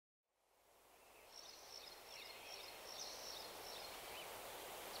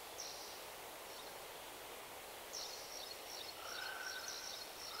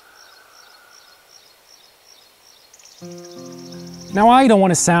Now, I don't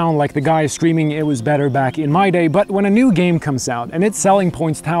want to sound like the guy screaming it was better back in my day, but when a new game comes out and its selling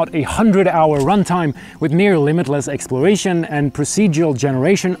points tout a 100-hour runtime with near limitless exploration and procedural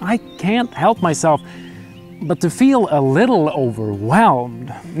generation, I can't help myself but to feel a little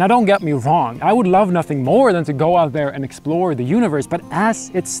overwhelmed. Now, don't get me wrong, I would love nothing more than to go out there and explore the universe, but as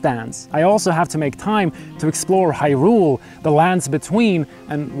it stands, I also have to make time to explore Hyrule, the lands between,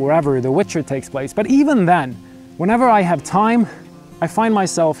 and wherever The Witcher takes place. But even then, whenever I have time, I find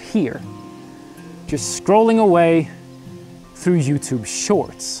myself here, just scrolling away through YouTube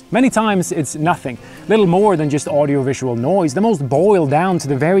Shorts. Many times it's nothing, little more than just audiovisual noise, the most boiled down to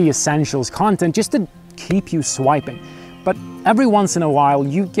the very essentials content just to keep you swiping. But every once in a while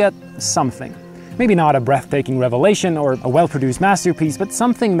you get something. Maybe not a breathtaking revelation or a well-produced masterpiece, but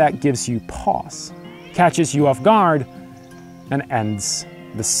something that gives you pause, catches you off guard, and ends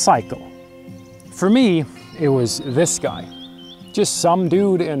the cycle. For me, it was this guy. Just some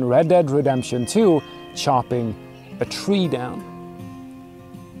dude in Red Dead Redemption 2 chopping a tree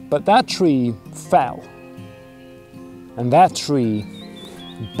down. But that tree fell. And that tree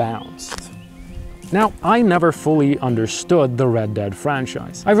bounced. Now, I never fully understood the Red Dead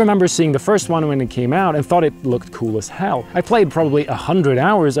franchise. I remember seeing the first one when it came out and thought it looked cool as hell. I played probably 100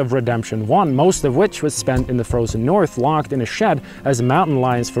 hours of Redemption 1, most of which was spent in the frozen north, locked in a shed as mountain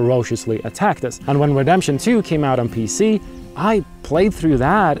lions ferociously attacked us. And when Redemption 2 came out on PC, I played through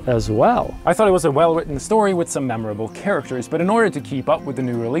that as well. I thought it was a well-written story with some memorable characters, but in order to keep up with the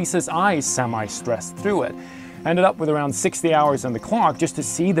new releases, I semi-stressed through it. Ended up with around 60 hours on the clock just to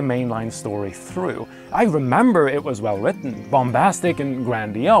see the mainline story through. I remember it was well written, bombastic and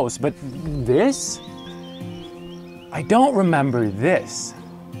grandiose, but this? I don't remember this.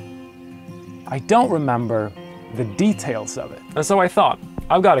 I don't remember the details of it. And so I thought,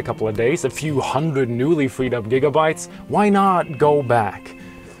 I've got a couple of days, a few hundred newly freed up gigabytes, why not go back?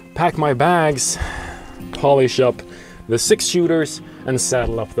 Pack my bags, polish up the 6-shooters, and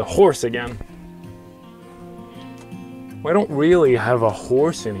saddle up the horse again. Well, I don't really have a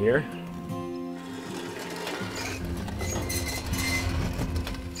horse in here.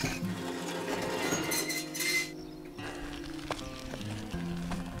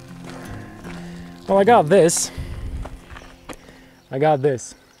 Well, I got this. I got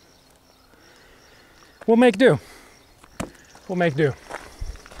this. We'll make do. We'll make do.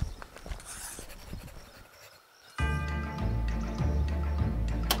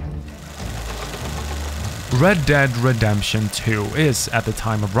 Red Dead Redemption 2 is, at the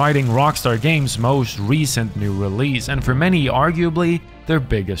time of writing, Rockstar Games' most recent new release, and for many, arguably, their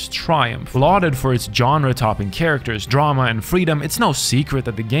biggest triumph. Lauded for its genre-topping characters, drama, and freedom, it's no secret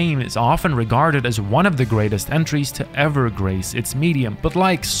that the game is often regarded as one of the greatest entries to ever grace its medium. But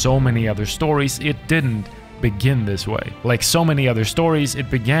like so many other stories, it didn't begin this way. Like so many other stories, it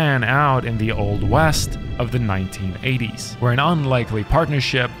began out in the Old West of the 1980s, where an unlikely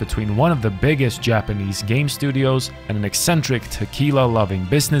partnership between one of the biggest Japanese game studios and an eccentric tequila-loving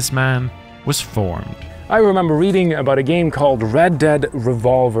businessman was formed. I remember reading about a game called Red Dead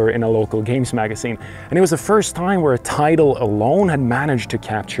Revolver in a local games magazine, and it was the first time where a title alone had managed to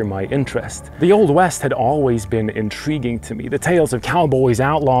capture my interest. The Old West had always been intriguing to me. The tales of cowboys,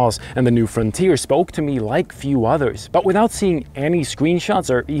 outlaws, and the new frontier spoke to me like few others. But without seeing any screenshots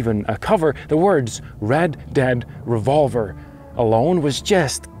or even a cover, the words Red Dead Revolver alone was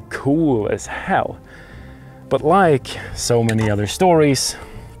just cool as hell. But like so many other stories,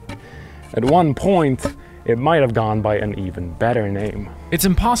 at one point, it might have gone by an even better name. It's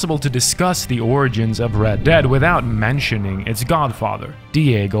impossible to discuss the origins of Red Dead without mentioning its godfather,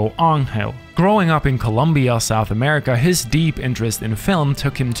 Diego Angel. Growing up in Colombia, South America, his deep interest in film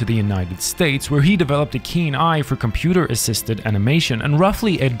took him to the United States, where he developed a keen eye for computer-assisted animation, and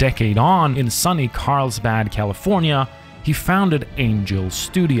roughly a decade on, in sunny Carlsbad, California, he founded Angel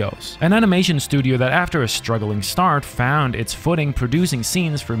Studios, an animation studio that after a struggling start found its footing producing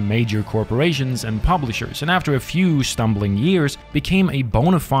scenes for major corporations and publishers, and after a few stumbling years became a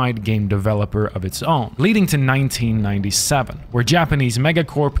bona fide game developer of its own, leading to 1997, where Japanese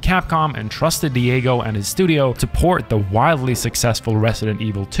megacorp Capcom entrusted Diego and his studio to port the wildly successful Resident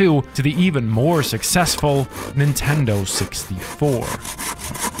Evil 2 to the even more successful Nintendo 64.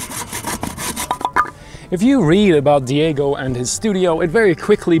 If you read about Diego and his studio, it very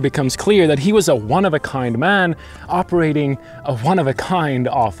quickly becomes clear that he was a one-of-a-kind man operating a one-of-a-kind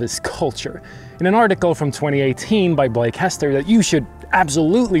office culture. In an article from 2018 by Blake Hester that you should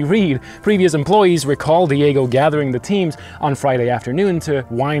absolutely read, previous employees recall Diego gathering the teams on Friday afternoon to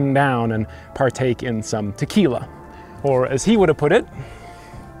wind down and partake in some tequila. Or as he would have put it,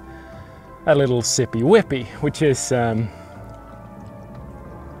 a little sippy whippy, which is well,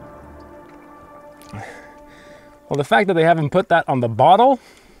 the fact that they haven't put that on the bottle,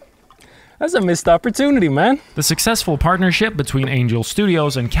 that's a missed opportunity, man. The successful partnership between Angel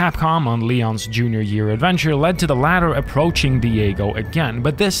Studios and Capcom on Leon's junior year adventure led to the latter approaching Diego again,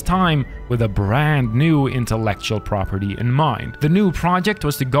 but this time with a brand new intellectual property in mind. The new project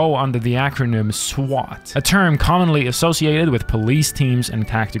was to go under the acronym SWAT, a term commonly associated with police teams and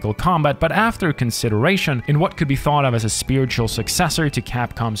tactical combat, but after consideration, in what could be thought of as a spiritual successor to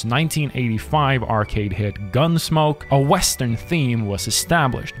Capcom's 1985 arcade hit Gunsmoke, a Western theme was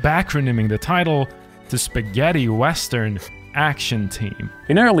established, bacronyming the title to Spaghetti Western Action Team.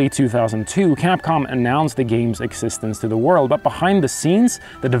 In early 2002, Capcom announced the game's existence to the world, but behind the scenes,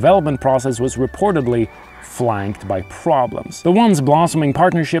 the development process was reportedly flanked by problems. The once blossoming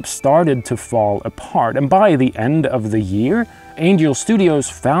partnership started to fall apart, and by the end of the year, Angel Studios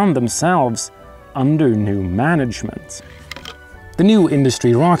found themselves under new management. The new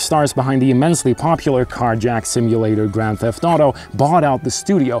industry rock stars behind the immensely popular carjack simulator Grand Theft Auto bought out the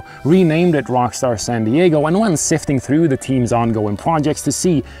studio, renamed it Rockstar San Diego, and when sifting through the team's ongoing projects to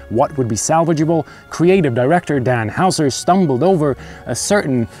see what would be salvageable, creative director Dan Houser stumbled over a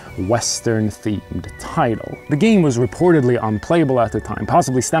certain Western-themed title. The game was reportedly unplayable at the time,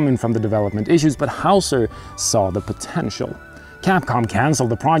 possibly stemming from the development issues, but Houser saw the potential. Capcom cancelled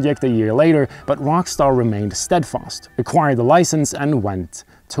the project a year later, but Rockstar remained steadfast, acquired the license, and went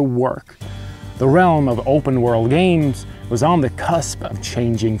to work. The realm of open-world games was on the cusp of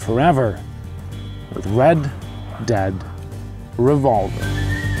changing forever with Red Dead Revolver.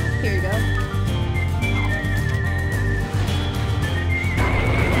 Here you go.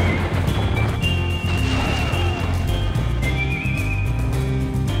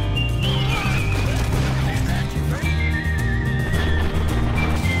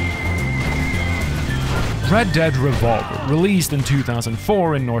 Red Dead Revolver, released in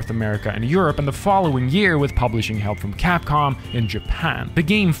 2004 in North America and Europe, and the following year with publishing help from Capcom in Japan. The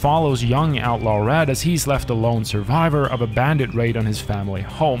game follows young Outlaw Red as he's left a lone survivor of a bandit raid on his family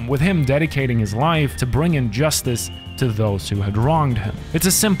home, with him dedicating his life to bringing justice to those who had wronged him. It's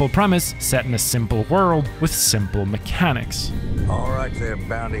a simple premise, set in a simple world with simple mechanics. All right there,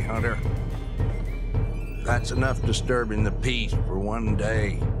 bounty hunter. That's enough disturbing the peace for one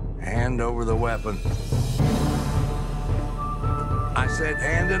day. Hand over the weapon. I said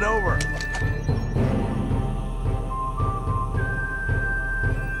hand it over.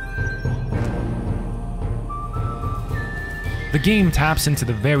 The game taps into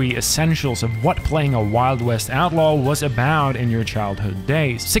the very essentials of what playing a Wild West outlaw was about in your childhood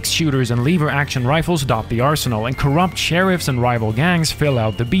days. 6 shooters and lever-action rifles dot the arsenal, and corrupt sheriffs and rival gangs fill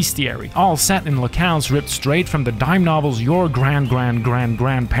out the bestiary, all set in locales ripped straight from the dime novels your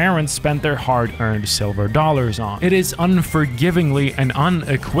grandparents spent their hard-earned silver dollars on. It is unforgivingly and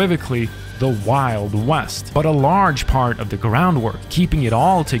unequivocally the Wild West. But a large part of the groundwork keeping it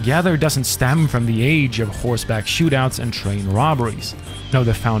all together doesn't stem from the age of horseback shootouts and train robberies. No,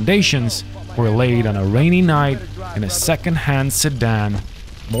 the foundations were laid on a rainy night in a second-hand sedan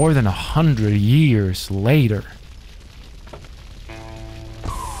more than 100 years later.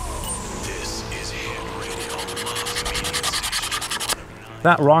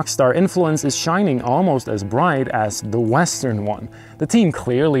 That Rockstar influence is shining almost as bright as the Western one. The team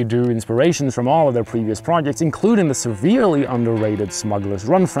clearly drew inspirations from all of their previous projects, including the severely underrated Smuggler's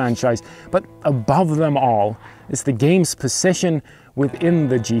Run franchise, but above them all is the game's position within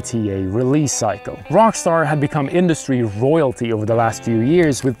the GTA release cycle. Rockstar had become industry royalty over the last few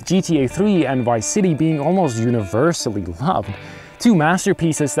years, with GTA 3 and Vice City being almost universally loved. 2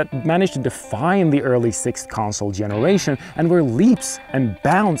 masterpieces that managed to define the early 6th console generation and were leaps and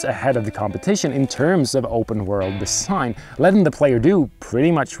bounds ahead of the competition in terms of open world design, letting the player do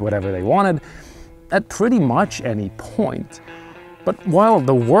pretty much whatever they wanted at pretty much any point. But while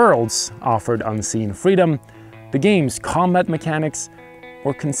the worlds offered unseen freedom, the game's combat mechanics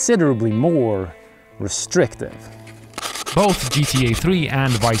were considerably more restrictive. Both GTA 3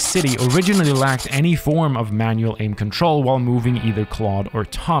 and Vice City originally lacked any form of manual aim control while moving either Claude or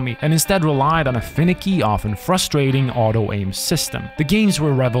Tommy, and instead relied on a finicky, often frustrating auto-aim system. The games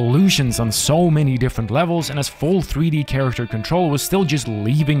were revolutions on so many different levels, and as full 3D character control was still just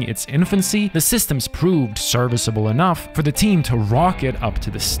leaving its infancy, the systems proved serviceable enough for the team to rocket up to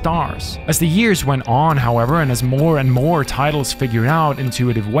the stars. As the years went on, however, and as more and more titles figured out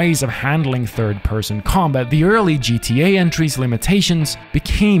intuitive ways of handling third-person combat, the early GTA re-entry's limitations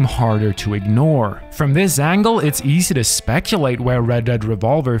became harder to ignore. From this angle, it's easy to speculate where Red Dead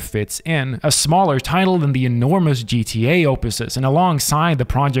Revolver fits in, a smaller title than the enormous GTA opuses, and alongside the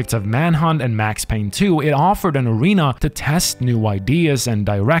projects of Manhunt and Max Payne 2, it offered an arena to test new ideas and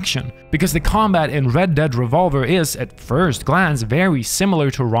direction. Because the combat in Red Dead Revolver is, at first glance, very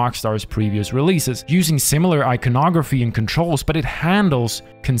similar to Rockstar's previous releases, using similar iconography and controls, but it handles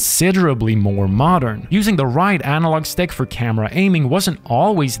considerably more modern. Using the right analog stick for camera aiming wasn't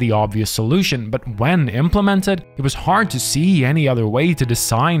always the obvious solution, but when implemented, it was hard to see any other way to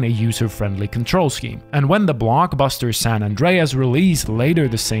design a user-friendly control scheme. And when the blockbuster San Andreas released later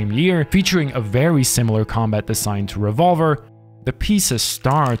the same year, featuring a very similar combat design to Revolver, the pieces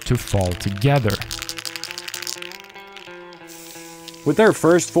start to fall together. With their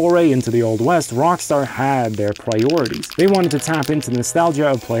first foray into the Old West, Rockstar had their priorities. They wanted to tap into the nostalgia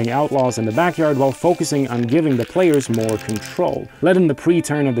of playing outlaws in the backyard while focusing on giving the players more control, letting the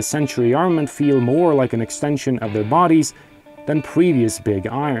pre-turn of the century armament feel more like an extension of their bodies than previous big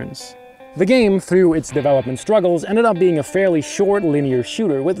irons. The game, through its development struggles, ended up being a fairly short linear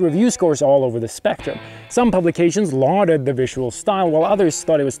shooter with review scores all over the spectrum. Some publications lauded the visual style, while others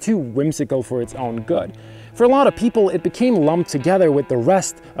thought it was too whimsical for its own good. For a lot of people, it became lumped together with the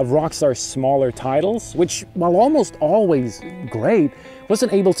rest of Rockstar's smaller titles, which, while almost always great,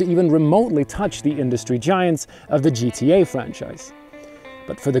 wasn't able to even remotely touch the industry giants of the GTA franchise.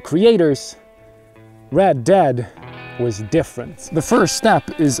 But for the creators, Red Dead was different. The first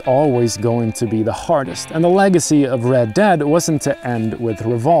step is always going to be the hardest, and the legacy of Red Dead wasn't to end with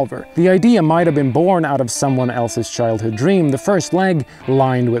Revolver. The idea might have been born out of someone else's childhood dream, the first leg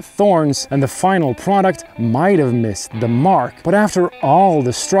lined with thorns, and the final product might have missed the mark. But after all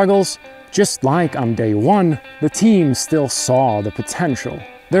the struggles, just like on day one, the team still saw the potential.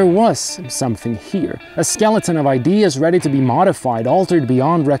 There was something here, a skeleton of ideas ready to be modified, altered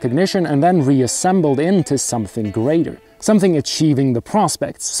beyond recognition, and then reassembled into something greater. Something achieving the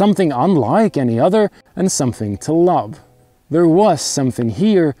prospects, something unlike any other, and something to love. There was something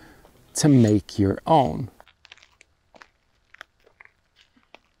here to make your own.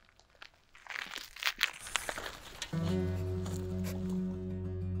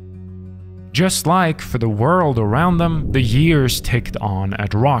 Just like for the world around them, the years ticked on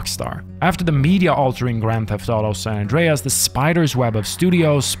at Rockstar. After the media-altering Grand Theft Auto San Andreas, the spider's web of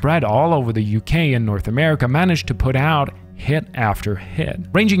studios spread all over the UK and North America managed to put out hit after hit,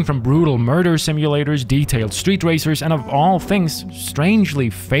 ranging from brutal murder simulators, detailed street racers, and of all things, strangely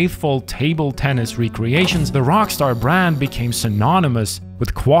faithful table tennis recreations. The Rockstar brand became synonymous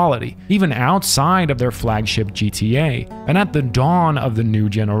with quality, even outside of their flagship GTA. And at the dawn of the new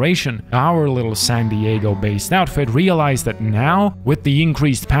generation, our little San Diego-based outfit realized that now, with the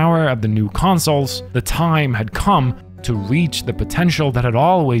increased power of the new consoles, the time had come to reach the potential that had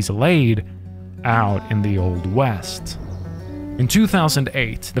always laid out in the Old West. In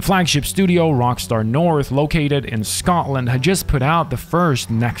 2008, the flagship studio Rockstar North, located in Scotland, had just put out the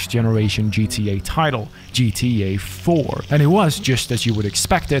first next-generation GTA title, GTA 4. And it was, just as you would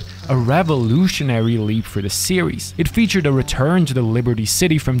expect it, a revolutionary leap for the series. It featured a return to the Liberty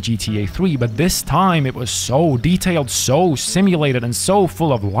City from GTA 3, but this time it was so detailed, so simulated, and so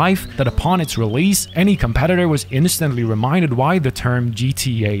full of life that upon its release, any competitor was instantly reminded why the term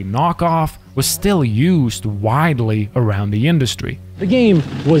GTA knockoff was still used widely around the industry. The game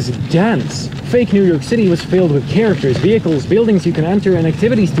was dense. Fake New York City was filled with characters, vehicles, buildings you can enter, and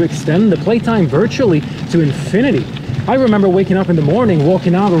activities to extend the playtime virtually to infinity. I remember waking up in the morning,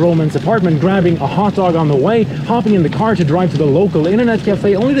 walking out of Roman's apartment, grabbing a hot dog on the way, hopping in the car to drive to the local internet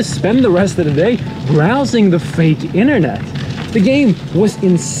cafe, only to spend the rest of the day browsing the fake internet. The game was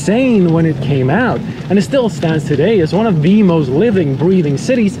insane when it came out, and it still stands today as one of the most living, breathing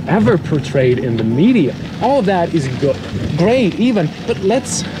cities ever portrayed in the media. All of that is good, great even, but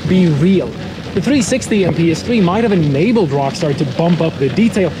let's be real. The 360 and PS3 might have enabled Rockstar to bump up the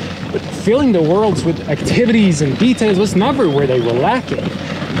detail, but filling the worlds with activities and details was never where they were lacking.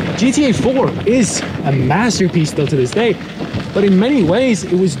 GTA 4 is a masterpiece still to this day, but in many ways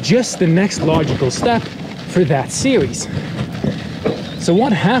it was just the next logical step for that series. So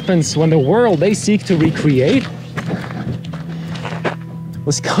what happens when the world they seek to recreate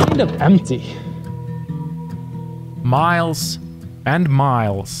was kind of empty? Miles and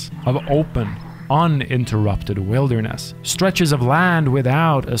miles of open, uninterrupted wilderness, stretches of land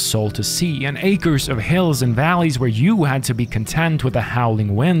without a soul to see, and acres of hills and valleys where you had to be content with the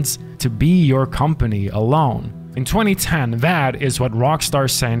howling winds to be your company alone. In 2010, that is what Rockstar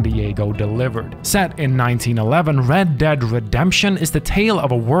San Diego delivered. Set in 1911, Red Dead Redemption is the tale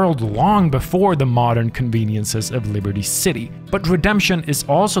of a world long before the modern conveniences of Liberty City. But Redemption is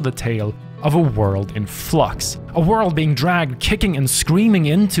also the tale of a world in flux. A world being dragged kicking and screaming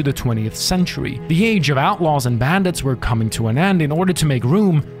into the 20th century. The age of outlaws and bandits were coming to an end in order to make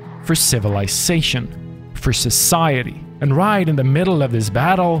room for civilization, for society. And right in the middle of this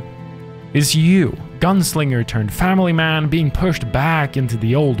battle is you, gunslinger turned family man, being pushed back into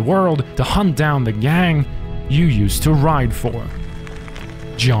the old world to hunt down the gang you used to ride for.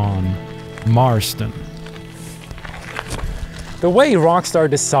 John Marston. The way Rockstar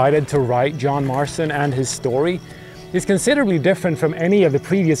decided to write John Marston and his story is considerably different from any of the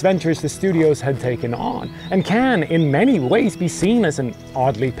previous ventures the studios had taken on, and can, in many ways, be seen as an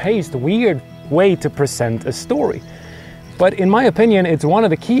oddly paced, weird way to present a story. But in my opinion, it's one of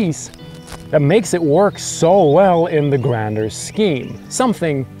the keys that makes it work so well in the grander scheme.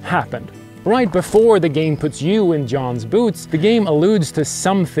 Something happened. Right before the game puts you in John's boots, the game alludes to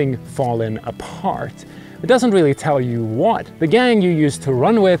something falling apart. It doesn't really tell you what. The gang you used to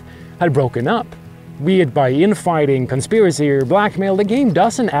run with had broken up. Be it by infighting, conspiracy, or blackmail, the game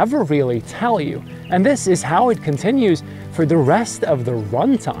doesn't ever really tell you. And this is how it continues for the rest of the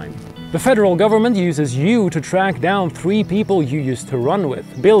runtime. The federal government uses you to track down 3 people you used to run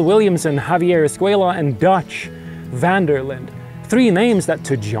with. Bill Williamson, Javier Escuela, and Dutch Vanderlind. 3 names that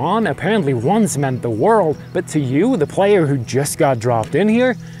to John apparently once meant the world, but to you, the player who just got dropped in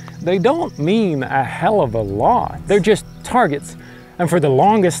here, they don't mean a hell of a lot. They're just targets, and for the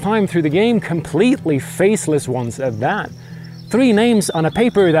longest time through the game, completely faceless ones at that. 3 names on a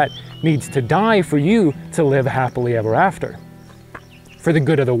paper that needs to die for you to live happily ever after. For the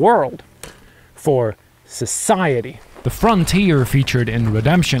good of the world. For society. The frontier featured in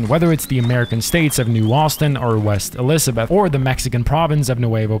Redemption, whether it's the American states of New Austin or West Elizabeth, or the Mexican province of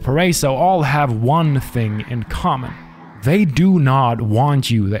Nuevo Paraíso, all have one thing in common. They do not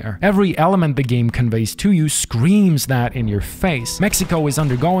want you there. Every element the game conveys to you screams that in your face. Mexico is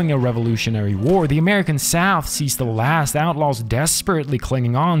undergoing a revolutionary war. The American South sees the last outlaws desperately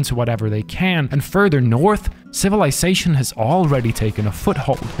clinging on to whatever they can. And further north, civilization has already taken a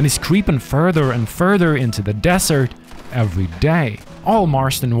foothold and is creeping further and further into the desert every day. All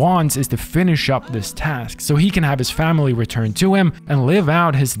Marston wants is to finish up this task so he can have his family return to him and live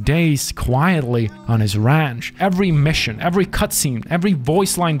out his days quietly on his ranch. Every mission, every cutscene, every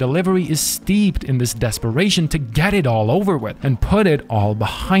voice line delivery is steeped in this desperation to get it all over with and put it all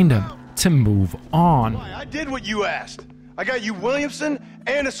behind him, to move on. I did what you asked. I got you Williamson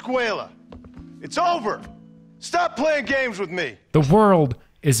and Escuela. It's over. Stop playing games with me. The world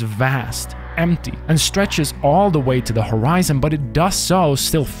is vast, empty, and stretches all the way to the horizon, but it does so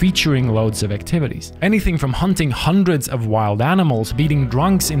still featuring loads of activities. Anything from hunting hundreds of wild animals, beating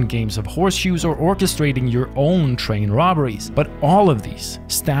drunks in games of horseshoes, or orchestrating your own train robberies. But all of these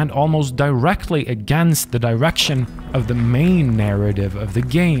stand almost directly against the direction of the main narrative of the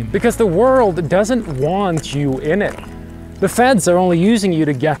game. Because the world doesn't want you in it. The feds are only using you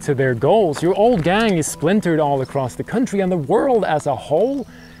to get to their goals. Your old gang is splintered all across the country, and the world as a whole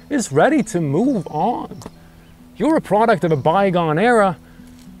is ready to move on. You're a product of a bygone era,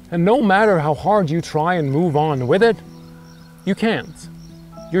 and no matter how hard you try and move on with it, you can't.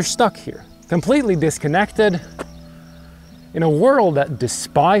 You're stuck here, completely disconnected, in a world that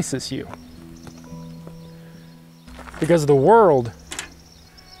despises you. Because the world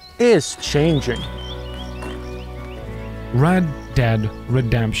is changing. Red Dead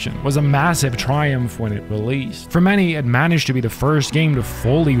Redemption was a massive triumph when it released. For many, it managed to be the first game to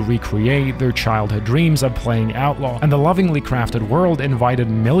fully recreate their childhood dreams of playing outlaw, and the lovingly crafted world invited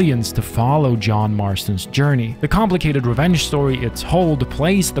millions to follow John Marston's journey. The complicated revenge story it told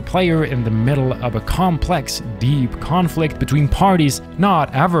placed the player in the middle of a complex, deep conflict between parties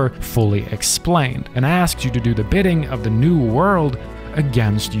not ever fully explained, and asked you to do the bidding of the new world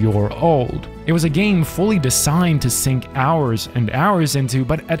against your old. It was a game fully designed to sink hours and hours into,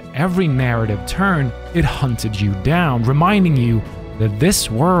 but at every narrative turn, it hunted you down, reminding you that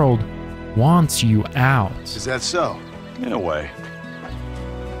this world wants you out. Is that so? In a way.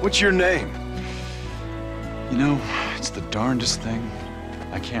 What's your name? You know, it's the darndest thing.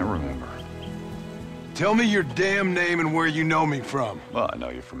 I can't remember. Tell me your damn name and where you know me from. Well, I know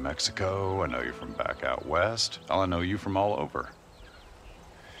you from Mexico. I know you from back out west. I know you from all over.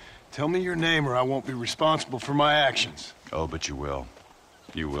 Tell me your name or I won't be responsible for my actions. Oh, but you will.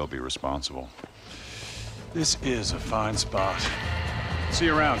 You will be responsible. This is a fine spot. See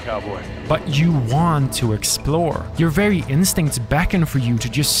you around, cowboy. But you want to explore. Your very instincts beckon for you to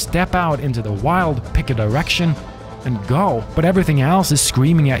just step out into the wild, pick a direction, and go. But everything else is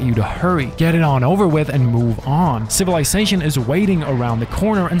screaming at you to hurry, get it on over with, and move on. Civilization is waiting around the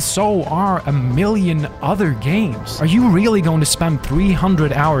corner, and so are a million other games. Are you really going to spend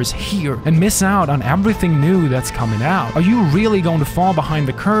 300 hours here and miss out on everything new that's coming out? Are you really going to fall behind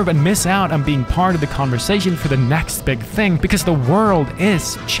the curve and miss out on being part of the conversation for the next big thing? Because the world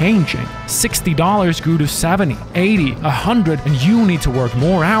is changing. $60 grew to $70, $80, $100, and you need to work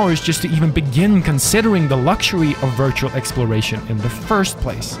more hours just to even begin considering the luxury of virtual exploration in the first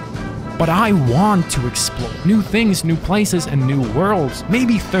place. But I want to explore new things, new places, and new worlds.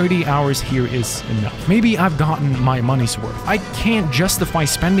 Maybe 30 hours here is enough. Maybe I've gotten my money's worth. I can't justify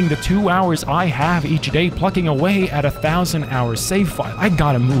spending the 2 hours I have each day plucking away at 1,000-hour save file. I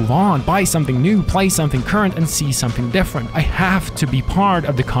gotta move on, buy something new, play something current, and see something different. I have to be part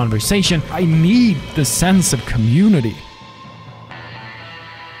of the conversation. I need the sense of community.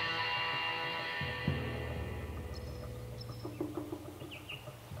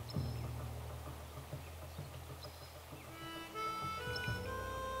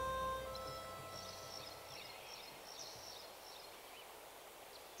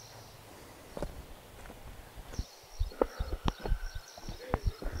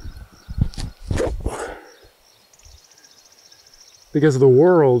 Because the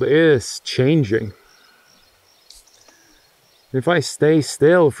world is changing. If I stay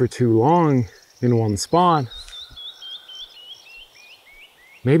still for too long in one spot,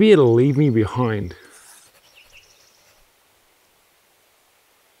 maybe it'll leave me behind.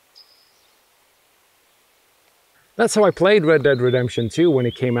 That's how I played Red Dead Redemption 2 when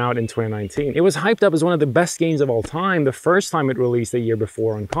it came out in 2019. It was hyped up as one of the best games of all time the first time it released a year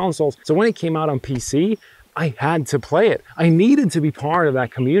before on consoles. So when it came out on PC, I had to play it. I needed to be part of that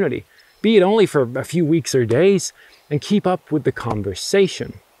community, be it only for a few weeks or days, and keep up with the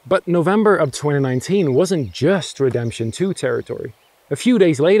conversation. But November of 2019 wasn't just Redemption 2 territory. A few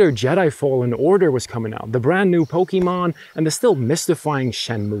days later, Jedi Fallen Order was coming out, the brand new Pokemon, and the still mystifying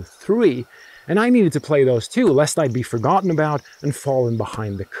Shenmue 3. And I needed to play those too, lest I'd be forgotten about and fallen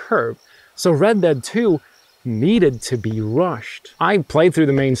behind the curve. So Red Dead 2 needed to be rushed. I played through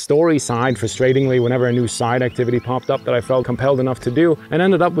the main story side frustratingly whenever a new side activity popped up that I felt compelled enough to do, and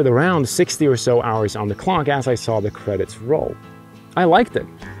ended up with around 60 or so hours on the clock as I saw the credits roll. I liked it.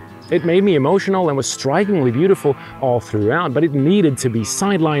 It made me emotional and was strikingly beautiful all throughout, but it needed to be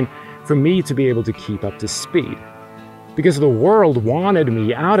sidelined for me to be able to keep up to speed. Because the world wanted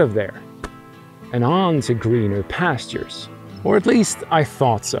me out of there and on to greener pastures. Or at least I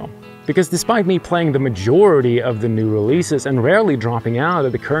thought so. Because despite me playing the majority of the new releases and rarely dropping out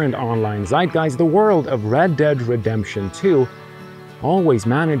of the current online zeitgeist, the world of Red Dead Redemption 2 always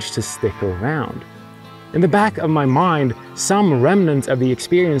managed to stick around. In the back of my mind, some remnant of the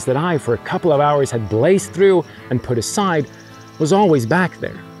experience that I, for a couple of hours, had blazed through and put aside was always back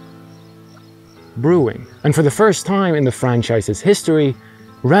there, brewing. And for the first time in the franchise's history,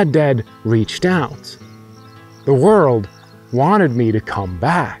 Red Dead reached out. The world wanted me to come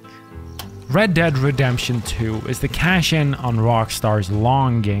back. Red Dead Redemption 2 is the cash-in on Rockstar's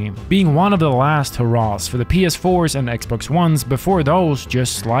long game, being one of the last hurrahs for the PS4s and Xbox Ones before those,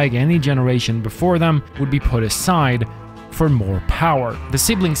 just like any generation before them, would be put aside for more power. The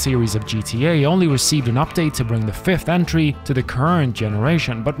sibling series of GTA only received an update to bring the 5th entry to the current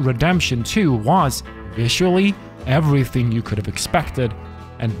generation, but Redemption 2 was, visually, everything you could have expected,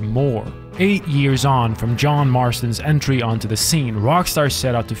 and more. 8 years on from John Marston's entry onto the scene, Rockstar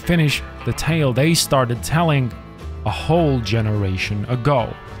set out to finish the tale they started telling a whole generation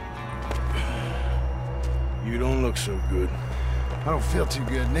ago. You don't look so good. I don't feel too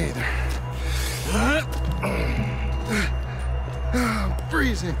good neither. I'm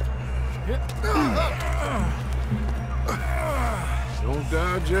freezing. Don't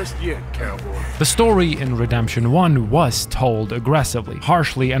die just yet, cowboy. The story in Redemption 1 was told aggressively,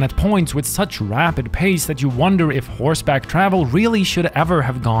 harshly, and at points with such rapid pace that you wonder if horseback travel really should ever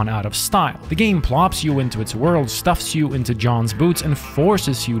have gone out of style. The game plops you into its world, stuffs you into John's boots, and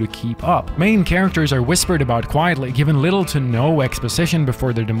forces you to keep up. Main characters are whispered about quietly, given little to no exposition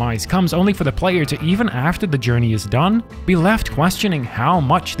before their demise comes, only for the player to, even after the journey is done, be left questioning how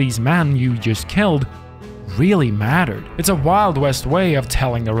much these men you just killed really mattered. It's a Wild West way of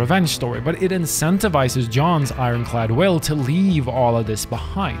telling a revenge story, but it incentivizes John's ironclad will to leave all of this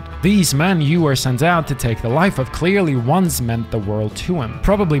behind. These men you were sent out to take the life of clearly once meant the world to him,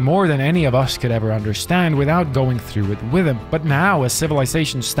 probably more than any of us could ever understand without going through it with him. But now, as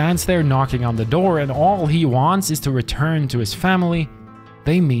civilization stands there knocking on the door and all he wants is to return to his family,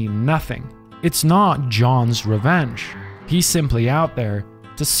 they mean nothing. It's not John's revenge. He's simply out there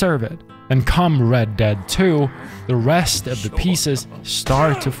to serve it. And come Red Dead 2, the rest of the pieces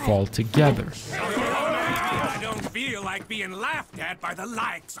start to fall together. I don't feel like being laughed at by the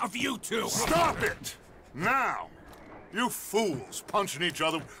likes of you two. Stop it! Now! You fools punching each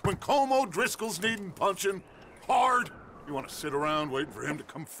other when Como Driscoll's needing punching hard. You want to sit around waiting for him to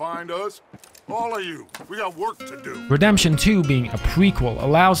come find us? All of you, we got work to do. Redemption 2, being a prequel,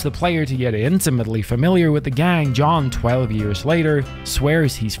 allows the player to get intimately familiar with the gang John 12 years later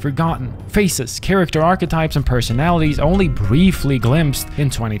swears he's forgotten. Faces, character archetypes, and personalities only briefly glimpsed in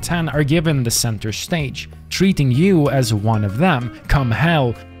 2010 are given the center stage, treating you as one of them, come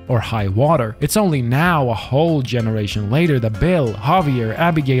hell or high water. It's only now, a whole generation later, that Bill, Javier,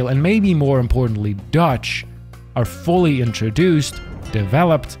 Abigail, and maybe more importantly Dutch are fully introduced,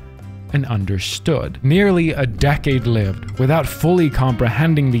 developed, and understood. Nearly a decade lived without fully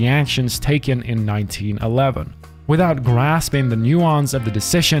comprehending the actions taken in 1911, without grasping the nuance of the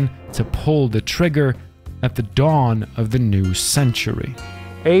decision to pull the trigger at the dawn of the new century.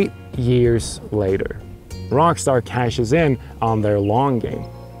 8 years later, Rockstar cashes in on their long game.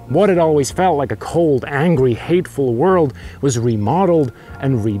 What had always felt like a cold, angry, hateful world was remodeled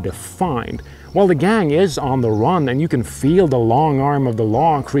and redefined. While the gang is on the run and you can feel the long arm of the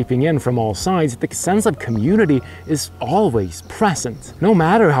law creeping in from all sides, the sense of community is always present. No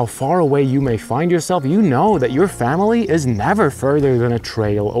matter how far away you may find yourself, you know that your family is never further than a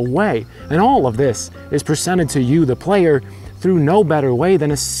trail away. And all of this is presented to you, the player, through no better way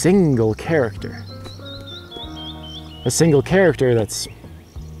than a single character. A single character that's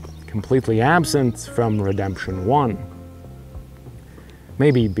completely absent from Redemption 1.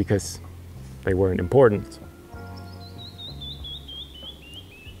 Maybe because they weren't important.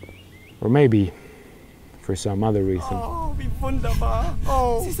 Or maybe for some other reason. Oh, wie wunderbar.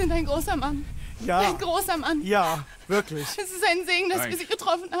 Oh. Sie sind ein großer Mann. Ja. Ein großer Mann. Ja, wirklich. Es ist ein Segen, dass wir Sie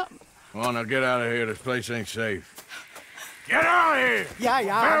getroffen haben. Come on, now get out of here. This place ain't safe. Get out of here! Ja,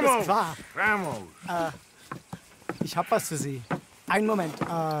 ja, alles klar. Vamos! Ich hab was für Sie. Einen Moment.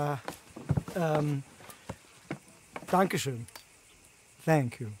 Dankeschön.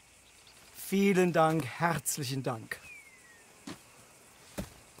 Thank you. Vielen Dank, herzlichen Dank.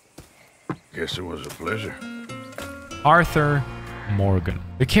 Guess it was a pleasure. Arthur Morgan.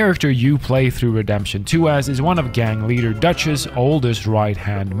 The character you play through Redemption 2 as is one of gang leader Dutch's oldest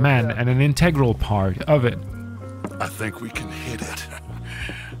right-hand men and an integral part of it. I think we can hit it.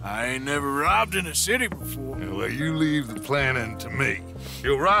 I ain't never robbed in a city before. Well, you leave the planning to me.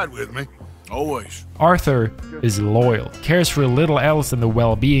 You'll ride with me. Always. Arthur is loyal, cares for little else than the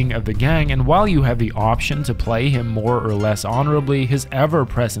well-being of the gang, and while you have the option to play him more or less honorably, his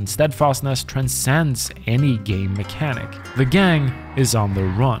ever-present steadfastness transcends any game mechanic. The gang is on the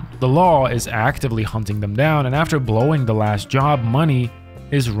run. The law is actively hunting them down, and after blowing the last job, money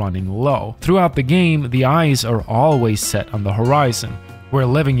is running low. Throughout the game, the eyes are always set on the horizon, where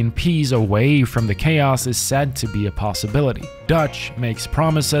living in peace away from the chaos is said to be a possibility. Dutch makes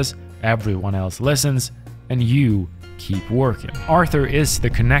promises, everyone else listens, and you keep working. Arthur is the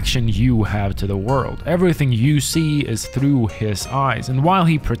connection you have to the world. Everything you see is through his eyes, and while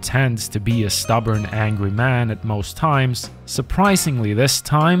he pretends to be a stubborn, angry man at most times, surprisingly this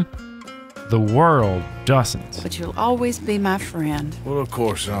time, the world doesn't. But you'll always be my friend. Well, of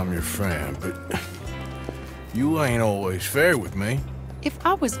course I'm your friend, but you ain't always fair with me. If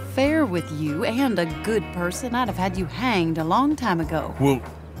I was fair with you and a good person, I'd have had you hanged a long time ago. Well,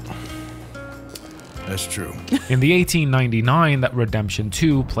 that's true. In the 1899 that Redemption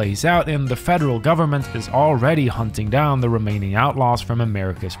 2 plays out in, the federal government is already hunting down the remaining outlaws from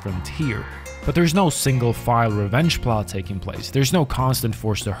America's frontier. But there's no single-file revenge plot taking place. There's no constant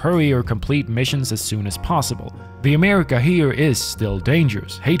force to hurry or complete missions as soon as possible. The America here is still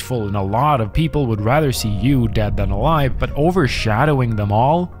dangerous, hateful, and a lot of people would rather see you dead than alive, but overshadowing them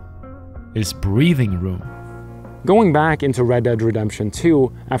all is breathing room. Going back into Red Dead Redemption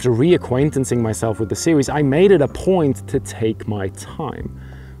 2, after reacquaintancing myself with the series, I made it a point to take my time.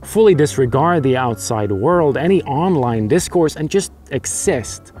 Fully disregard the outside world, any online discourse, and just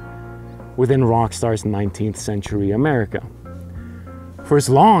exist within Rockstar's 19th century America. For as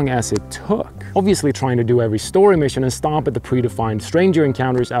long as it took. Obviously trying to do every story mission and stop at the predefined stranger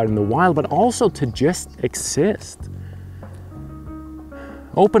encounters out in the wild, but also to just exist.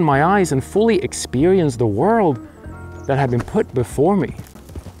 Open my eyes and fully experience the world that had been put before me,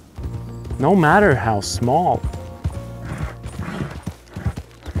 no matter how small.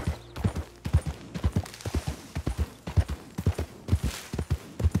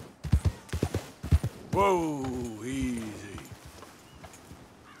 Whoa, easy.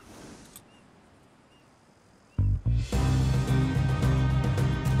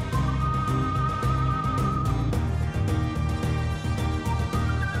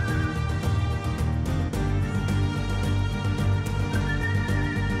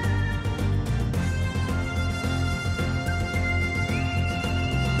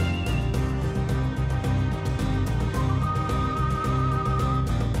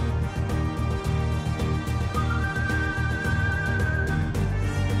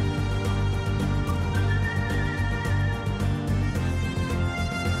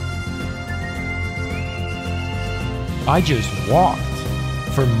 I just walked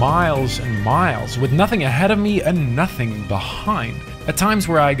for miles and miles with nothing ahead of me and nothing behind. At times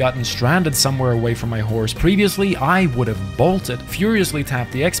where I gotten stranded somewhere away from my horse previously, I would have bolted, furiously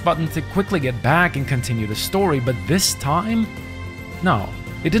tapped the X button to quickly get back and continue the story, but this time? No.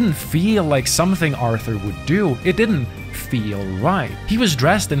 It didn't feel like something Arthur would do. It didn't feel right. He was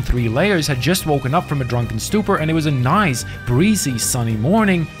dressed in 3 layers, had just woken up from a drunken stupor, and it was a nice, breezy, sunny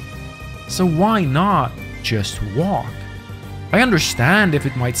morning. So why not just walk? I understand if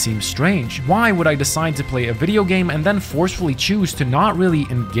it might seem strange. Why would I decide to play a video game and then forcefully choose to not really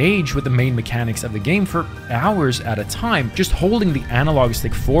engage with the main mechanics of the game for hours at a time? Just holding the analog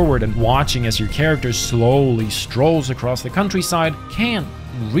stick forward and watching as your character slowly strolls across the countryside can't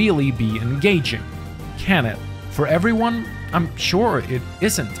really be engaging, can it? For everyone? I'm sure it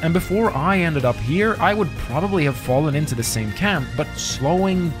isn't. And before I ended up here, I would probably have fallen into the same camp, but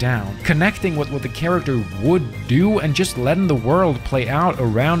slowing down, connecting with what the character would do, and just letting the world play out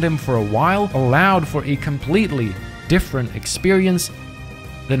around him for a while allowed for a completely different experience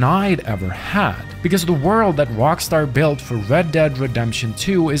than I'd ever had. Because the world that Rockstar built for Red Dead Redemption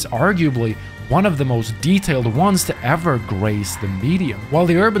 2 is arguably one of the most detailed ones to ever grace the medium. While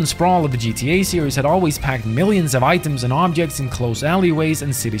the urban sprawl of the GTA series had always packed millions of items and objects in close alleyways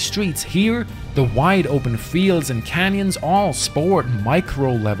and city streets, here, the wide open fields and canyons all sport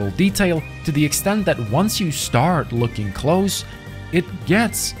micro-level detail to the extent that once you start looking close, it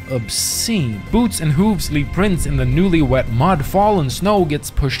gets obscene. Boots and hooves leave prints in the newly wet mud, fallen snow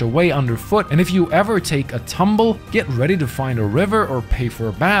gets pushed away underfoot, and if you ever take a tumble, get ready to find a river or pay for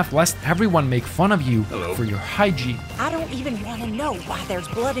a bath lest everyone make fun of you for your hygiene. I don't even want to know why there's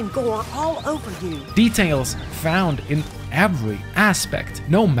blood and gore all over you. Details found in every aspect,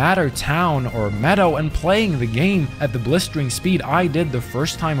 no matter town or meadow, and playing the game at the blistering speed I did the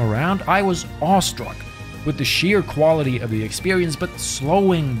first time around, I was awestruck with the sheer quality of the experience, but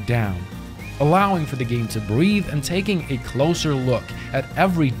slowing down, allowing for the game to breathe and taking a closer look at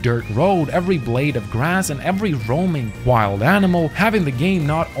every dirt road, every blade of grass, and every roaming wild animal, having the game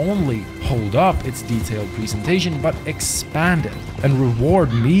not only hold up its detailed presentation, but expand it and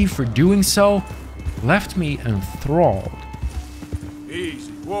reward me for doing so, left me enthralled.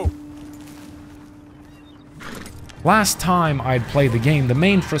 Easy, whoa. Last time I'd played the game, the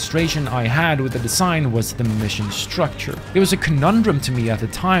main frustration I had with the design was the mission structure. It was a conundrum to me at the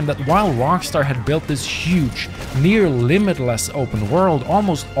time that while Rockstar had built this huge, near limitless open world,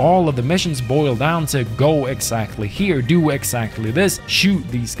 almost all of the missions boil down to go exactly here, do exactly this, shoot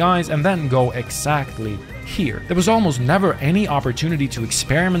these guys, and then go exactly here. There was almost never any opportunity to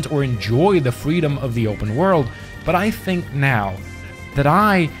experiment or enjoy the freedom of the open world, but I think now that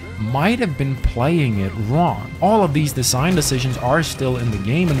I might have been playing it wrong. All of these design decisions are still in the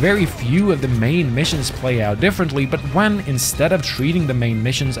game, and very few of the main missions play out differently, but when, instead of treating the main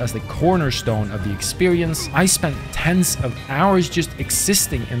missions as the cornerstone of the experience, I spent tens of hours just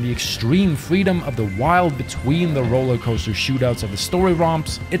existing in the extreme freedom of the wild between the roller coaster shootouts of the story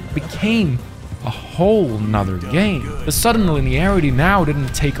romps, it became a whole nother game. The sudden linearity now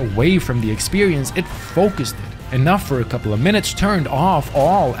didn't take away from the experience, it focused it. Enough for a couple of minutes, turned off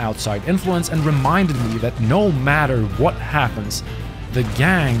all outside influence, and reminded me that no matter what happens, the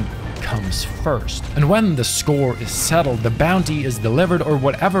gang comes first. And when the score is settled, the bounty is delivered, or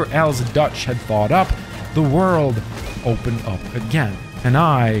whatever else Dutch had thought up, the world opened up again, and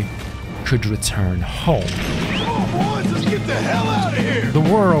I could return home. Boys, let's get the hell out of here! The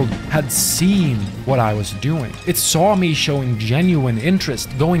world had seen what I was doing. It saw me showing genuine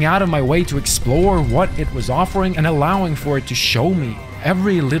interest, going out of my way to explore what it was offering and allowing for it to show me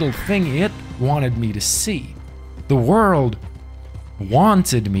every little thing it wanted me to see. The world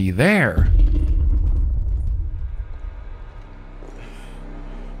wanted me there.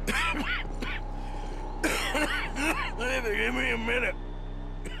 Give me a minute.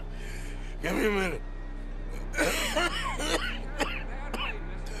 Give me a minute.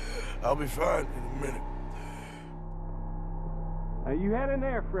 I'll be fine in a minute. You head in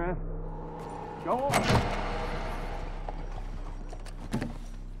there, friend. Go on.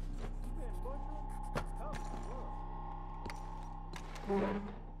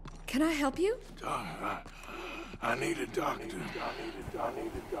 Can I help you? I need a doctor.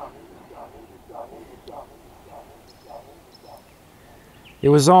 It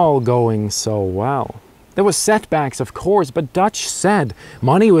was all going so well. There were setbacks, of course, but Dutch said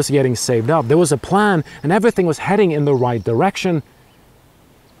money was getting saved up, there was a plan, and everything was heading in the right direction.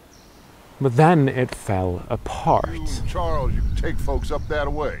 But then it fell apart. Charles, you can take folks up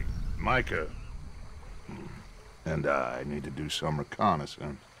that way. Micah and I need to do some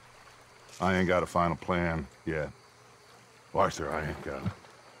reconnaissance. I ain't got a final plan yet, Arthur, I ain't got it.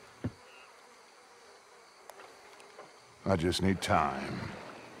 I just need time.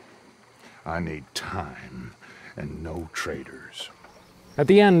 I need time and no traitors. At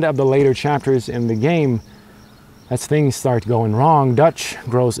the end of the later chapters in the game, as things start going wrong, Dutch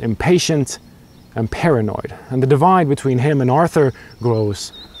grows impatient and paranoid, and the divide between him and Arthur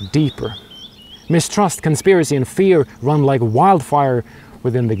grows deeper. Mistrust, conspiracy, and fear run like wildfire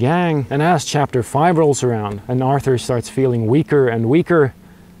within the gang, and as chapter 5 rolls around and Arthur starts feeling weaker and weaker,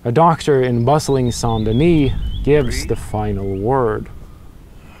 a doctor in bustling Saint-Denis gives the final word.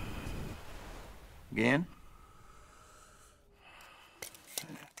 Again?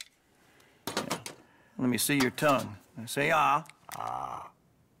 Let me see your tongue. Say ah. Ah.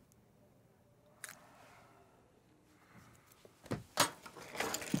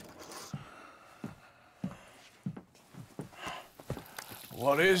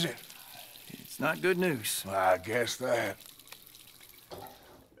 What is it? It's not good news. I guess that.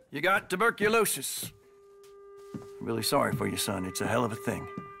 You got tuberculosis. Really sorry for you, son. It's a hell of a thing.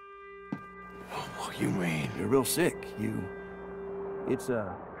 What do you mean? You're real sick. It's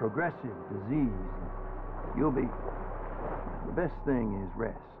a progressive disease. You'll be... The best thing is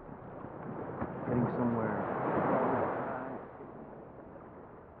rest. Getting somewhere...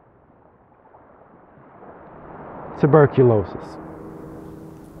 Tuberculosis.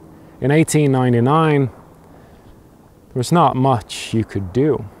 In 1899, there was not much you could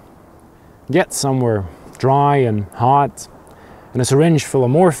do. Get somewhere dry and hot, and a syringe full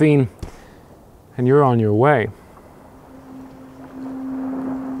of morphine, and you're on your way.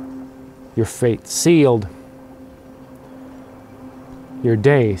 Your fate sealed. Your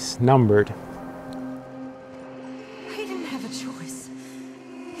days numbered. He didn't have a choice.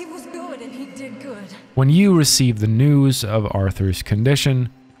 He was good and he did good. When you receive the news of Arthur's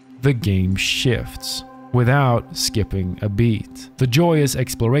condition, the game shifts, without skipping a beat. The joyous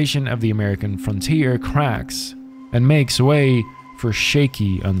exploration of the American frontier cracks and makes way for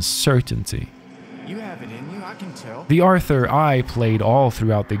shaky uncertainty. You have it in you, I can tell. The Arthur I played all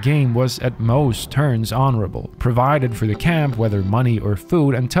throughout the game was at most turns honorable, provided for the camp whether money or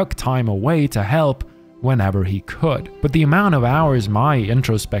food, and took time away to help whenever he could. But the amount of hours my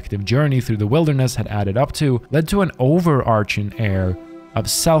introspective journey through the wilderness had added up to led to an overarching air of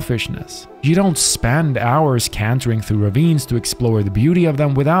selfishness. You don't spend hours cantering through ravines to explore the beauty of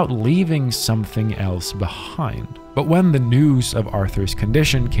them without leaving something else behind. But when the news of Arthur's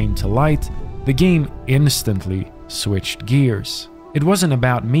condition came to light, the game instantly switched gears. It wasn't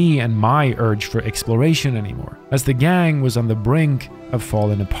about me and my urge for exploration anymore. As the gang was on the brink of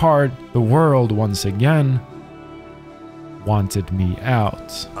falling apart, the world once again wanted me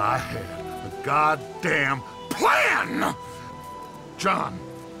out. I had a goddamn plan! John,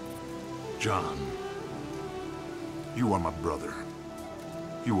 you are my brother.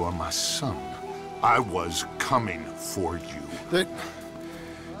 You are my son. I was coming for you.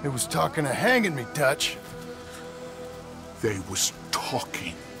 They was talking of hanging me, Dutch. They was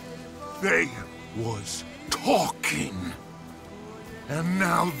talking. They was talking. And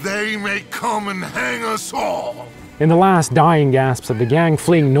now they may come and hang us all. In the last dying gasps of the gang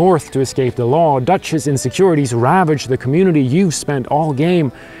fleeing north to escape the law, Dutch's insecurities ravage the community you've spent all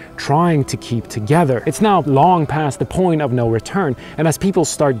game trying to keep together. It's now long past the point of no return, and as people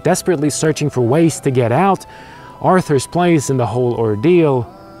start desperately searching for ways to get out, Arthur's place in the whole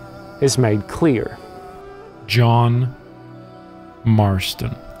ordeal is made clear. John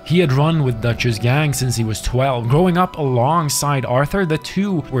Marston. He had run with Dutch's gang since he was 12. Growing up alongside Arthur, the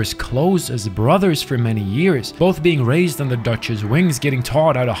two were as close as brothers for many years. Both being raised under Dutch's wings, getting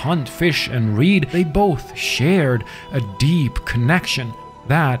taught how to hunt, fish, and read, they both shared a deep connection.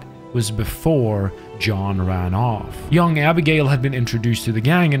 That was before John ran off. Young Abigail had been introduced to the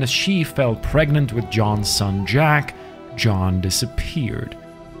gang, and as she fell pregnant with John's son Jack, John disappeared.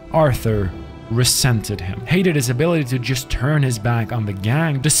 Arthur resented him, hated his ability to just turn his back on the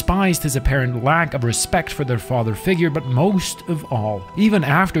gang, despised his apparent lack of respect for their father figure, but most of all, even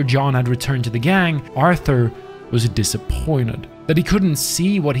after John had returned to the gang, Arthur was disappointed that he couldn't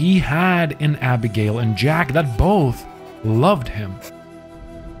see what he had in Abigail and Jack, that both loved him.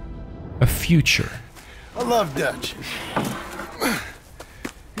 A future. I love Dutch.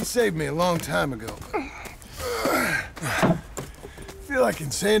 He saved me a long time ago. I feel like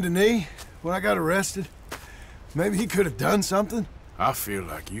in Saint-Denis, when I got arrested, maybe he could have done something. I feel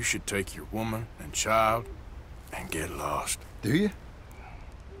like you should take your woman and child and get lost. Do you?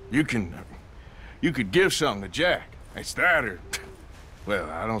 You could give something to Jack. It's that or... Well,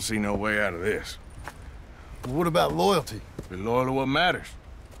 I don't see no way out of this. Well, what about loyalty? Be loyal to what matters.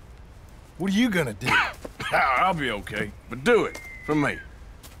 What are you gonna do? I'll be okay, but do it for me.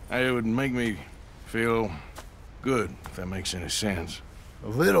 It would make me feel good, if that makes any sense. A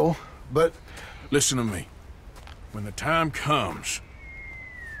little, but... Listen to me. When the time comes,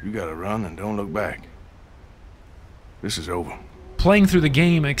 you gotta run and don't look back. This is over. Playing through the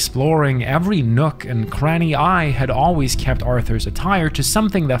game, exploring every nook and cranny, I had always kept Arthur's attire to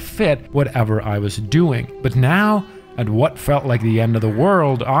something that fit whatever I was doing. But now, at what felt like the end of the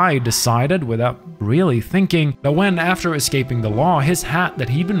world, I decided, without really thinking, that when, after escaping the law, his hat that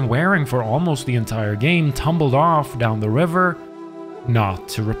he'd been wearing for almost the entire game tumbled off down the river, not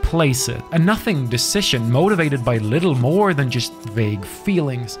to replace it. A nothing decision motivated by little more than just vague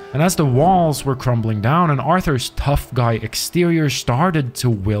feelings. And as the walls were crumbling down and Arthur's tough guy exterior started to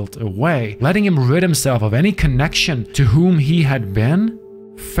wilt away, letting him rid himself of any connection to whom he had been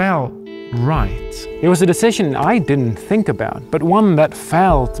felt right. It was a decision I didn't think about, but one that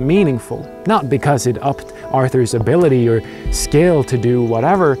felt meaningful. Not because it upped Arthur's ability or skill to do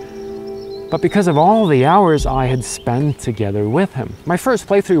whatever, but because of all the hours I had spent together with him. My first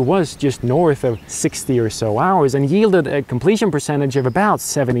playthrough was just north of 60 or so hours and yielded a completion percentage of about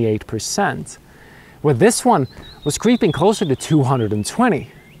 78%. With this one was creeping closer to 220.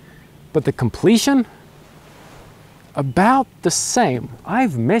 But the completion? About the same.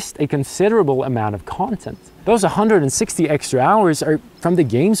 I've missed a considerable amount of content. Those 160 extra hours are, from the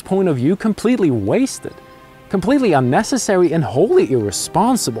game's point of view, completely wasted. Completely unnecessary and wholly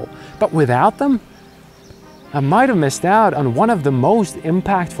irresponsible. But without them, I might have missed out on one of the most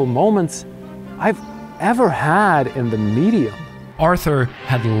impactful moments I've ever had in the medium. Arthur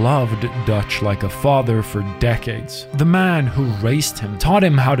had loved Dutch like a father for decades. The man who raised him, taught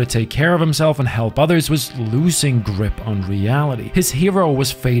him how to take care of himself and help others, was losing grip on reality. His hero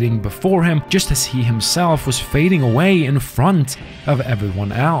was fading before him, just as he himself was fading away in front of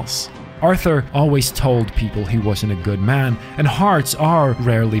everyone else. Arthur always told people he wasn't a good man, and hearts are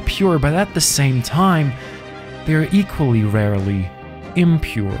rarely pure, but at the same time, they are equally rarely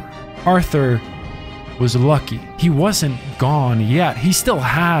impure. Arthur was lucky. He wasn't gone yet. He still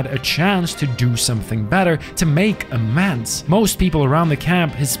had a chance to do something better, to make amends. Most people around the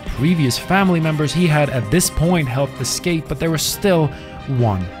camp, his previous family members, he had at this point helped escape, but there was still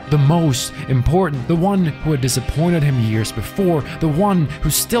one, the most important, the one who had disappointed him years before, the one who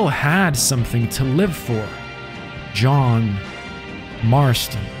still had something to live for. John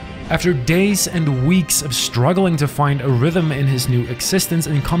Marston. After days and weeks of struggling to find a rhythm in his new existence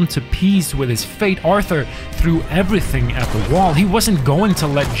and come to peace with his fate, Arthur threw everything at the wall. He wasn't going to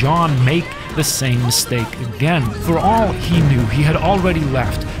let John make the same mistake again. For all he knew, he had already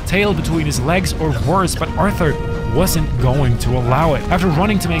left, tail between his legs or worse, but Arthur wasn't going to allow it. After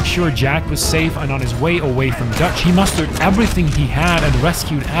running to make sure Jack was safe and on his way away from Dutch, he mustered everything he had and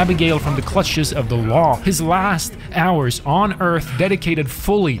rescued Abigail from the clutches of the law. His last hours on Earth dedicated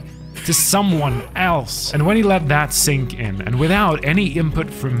fully to someone else. And when he let that sink in, and without any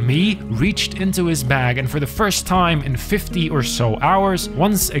input from me, reached into his bag and for the first time in 50 or so hours,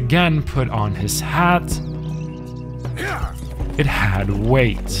 once again put on his hat, it had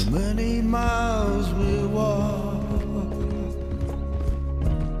weight. The many miles we walk,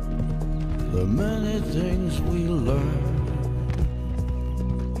 the many things we learn,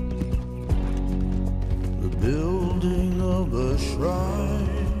 the building of a shrine,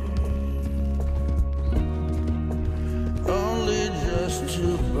 only just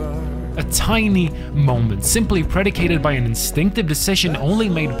to burn. A tiny moment, simply predicated by an instinctive decision only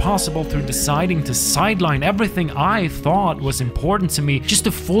made possible through deciding to sideline everything I thought was important to me, just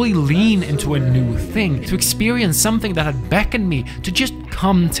to fully lean into a new thing, to experience something that had beckoned me to just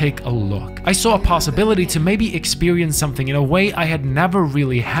come take a look. I saw a possibility to maybe experience something in a way I had never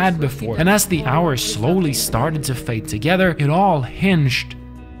really had before, and as the hours slowly started to fade together, it all hinged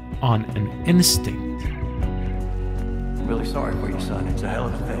on an instinct. I'm really sorry for you, son. It's a hell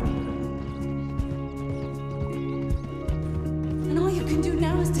of a thing. And all you can do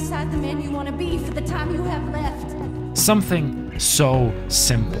now is decide the man you want to be for the time you have left. Something so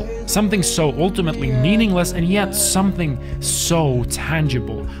simple, something so ultimately meaningless, and yet something so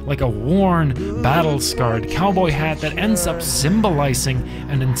tangible, like a worn, battle-scarred cowboy hat that ends up symbolizing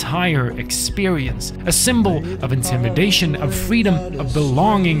an entire experience. A symbol of intimidation, of freedom, of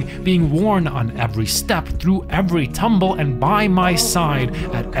belonging, being worn on every step, through every tumble, and by my side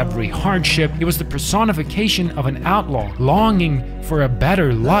at every hardship. It was the personification of an outlaw, longing for a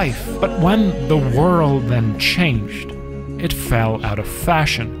better life. But when the world then changed, it fell out of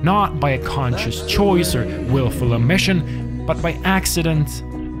fashion, not by a conscious choice or willful omission, but by accident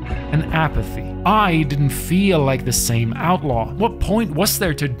and apathy. I didn't feel like the same outlaw. What point was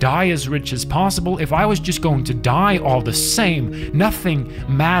there to die as rich as possible if I was just going to die all the same? Nothing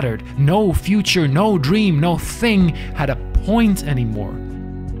mattered. No future, no dream, no thing had a point anymore.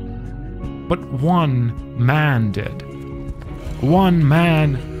 But one man did. One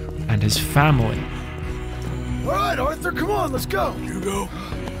man and his family. All right, Arthur, come on, let's go. You go.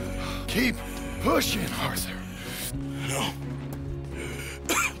 Keep pushing, Arthur. No.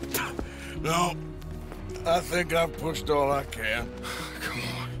 No. I think I've pushed all I can. Come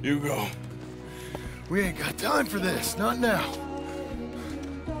on. You go. We ain't got time for this, not now.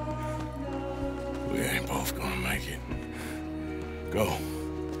 We ain't both gonna make it. Go.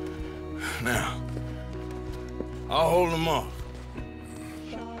 Now. I'll hold them off.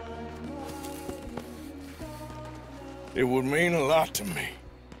 It would mean a lot to me.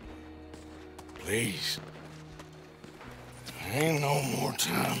 Please. There ain't no more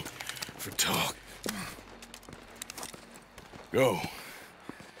time for talk. Go.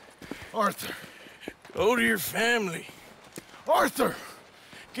 Arthur. Go to your family. Arthur!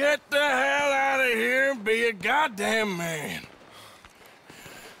 Get the hell out of here and be a goddamn man.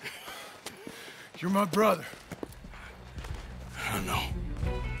 You're my brother. I know.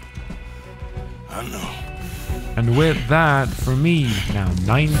 I know. And with that, for me, now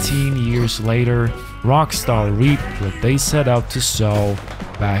 19 years later, Rockstar reaped what they set out to sow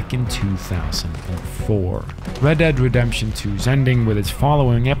back in 2004. Red Dead Redemption 2's ending with its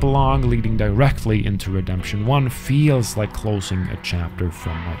following epilogue leading directly into Redemption 1 feels like closing a chapter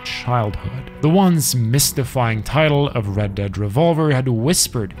from my childhood. The once mystifying title of Red Dead Revolver had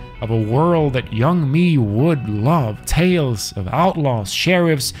whispered of a world that young me would love, tales of outlaws,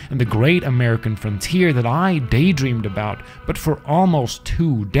 sheriffs, and the great American frontier that I daydreamed about, but for almost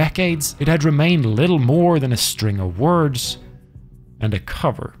 2 decades, it had remained little more than a string of words and a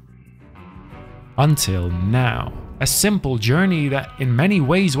cover. Until now. A simple journey that in many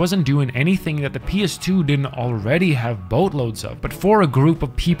ways wasn't doing anything that the PS2 didn't already have boatloads of, but for a group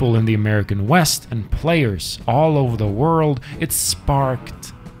of people in the American West and players all over the world, it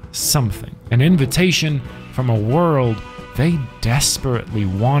sparked something. An invitation from a world they desperately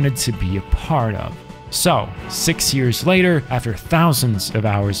wanted to be a part of. So, 6 years later, after thousands of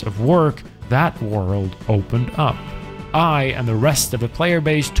hours of work, that world opened up. I and the rest of the player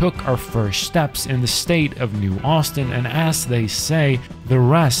base took our first steps in the state of New Austin, and as they say, the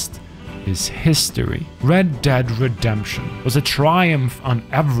rest is history. Red Dead Redemption was a triumph on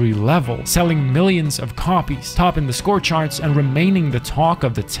every level, selling millions of copies, topping the score charts and remaining the talk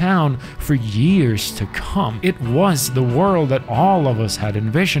of the town for years to come. It was the world that all of us had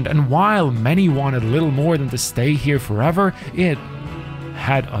envisioned, and while many wanted little more than to stay here forever, it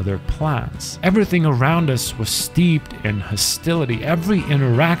had other plans. Everything around us was steeped in hostility. Every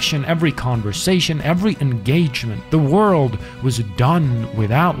interaction, every conversation, every engagement. The world was done with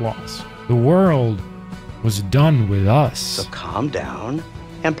outlaws. The world was done with us. So calm down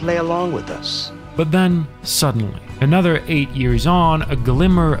and play along with us. But then, suddenly, another 8 years on, a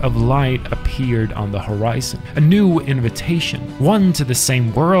glimmer of light appeared on the horizon. A new invitation, one to the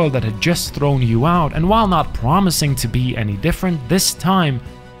same world that had just thrown you out, and while not promising to be any different, this time,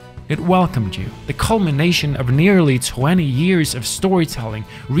 it welcomed you. The culmination of nearly 20 years of storytelling,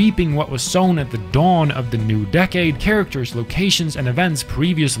 reaping what was sown at the dawn of the new decade, characters, locations, and events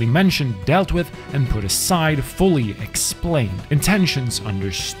previously mentioned, dealt with, and put aside, fully explained, intentions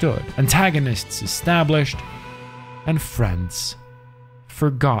understood, antagonists established, and friends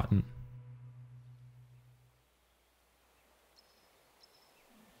forgotten.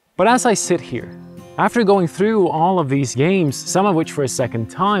 But as I sit here, after going through all of these games, some of which for a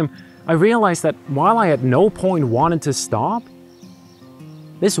second time, I realized that while I at no point wanted to stop,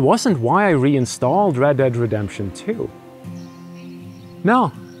 this wasn't why I reinstalled Red Dead Redemption 2.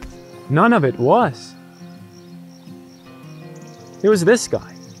 No, none of it was. It was this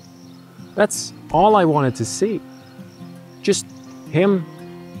guy. That's all I wanted to see. Just him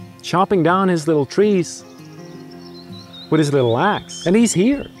chopping down his little trees with his little axe. And he's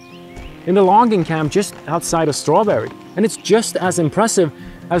here, in the logging camp just outside of Strawberry. And it's just as impressive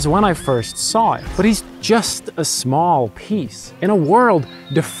as when I first saw it. But he's just a small piece in a world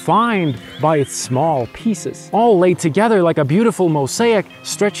defined by its small pieces, all laid together like a beautiful mosaic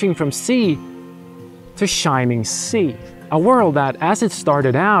stretching from sea to shining sea. A world that, as it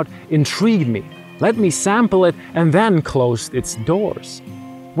started out, intrigued me, let me sample it, and then closed its doors.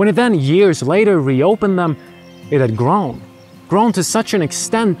 When it then years later reopened them, it had grown to such an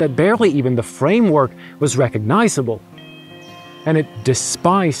extent that barely even the framework was recognizable. and it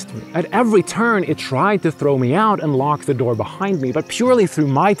despised me. At every turn, it tried to throw me out and lock the door behind me, but purely through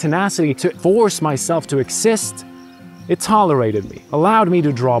my tenacity to force myself to exist, it tolerated me, allowed me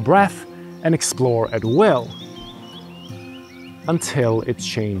to draw breath and explore at will. Until it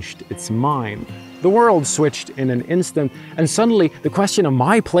changed its mind. The world switched in an instant, and suddenly the question of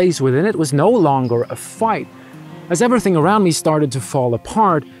my place within it was no longer a fight. As everything around me started to fall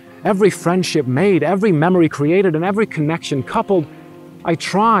apart, every friendship made, every memory created, and every connection coupled, I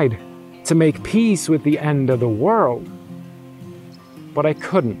tried to make peace with the end of the world. But I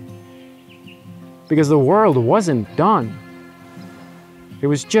couldn't. Because the world wasn't done. It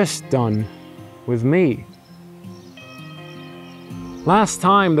was just done with me. Last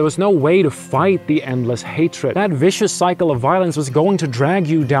time, there was no way to fight the endless hatred. That vicious cycle of violence was going to drag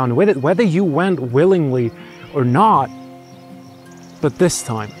you down with it, whether you went willingly or not. But this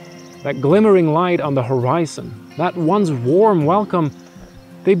time, that glimmering light on the horizon, that once warm welcome,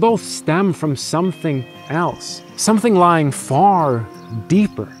 they both stem from something else. Something lying far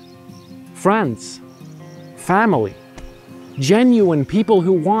deeper. Friends, family, genuine people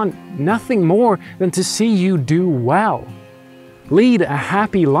who want nothing more than to see you do well. Lead a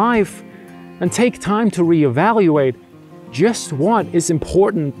happy life and take time to reevaluate just what is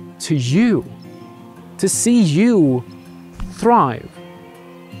important to you. To see you thrive.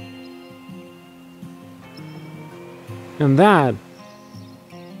 And that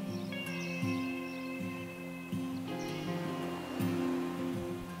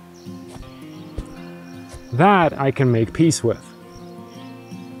I can make peace with.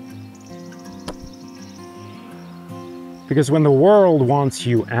 Because when the world wants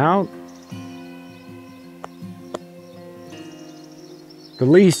you out, the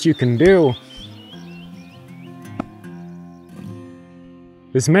least you can do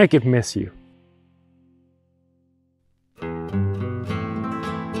is make it miss you.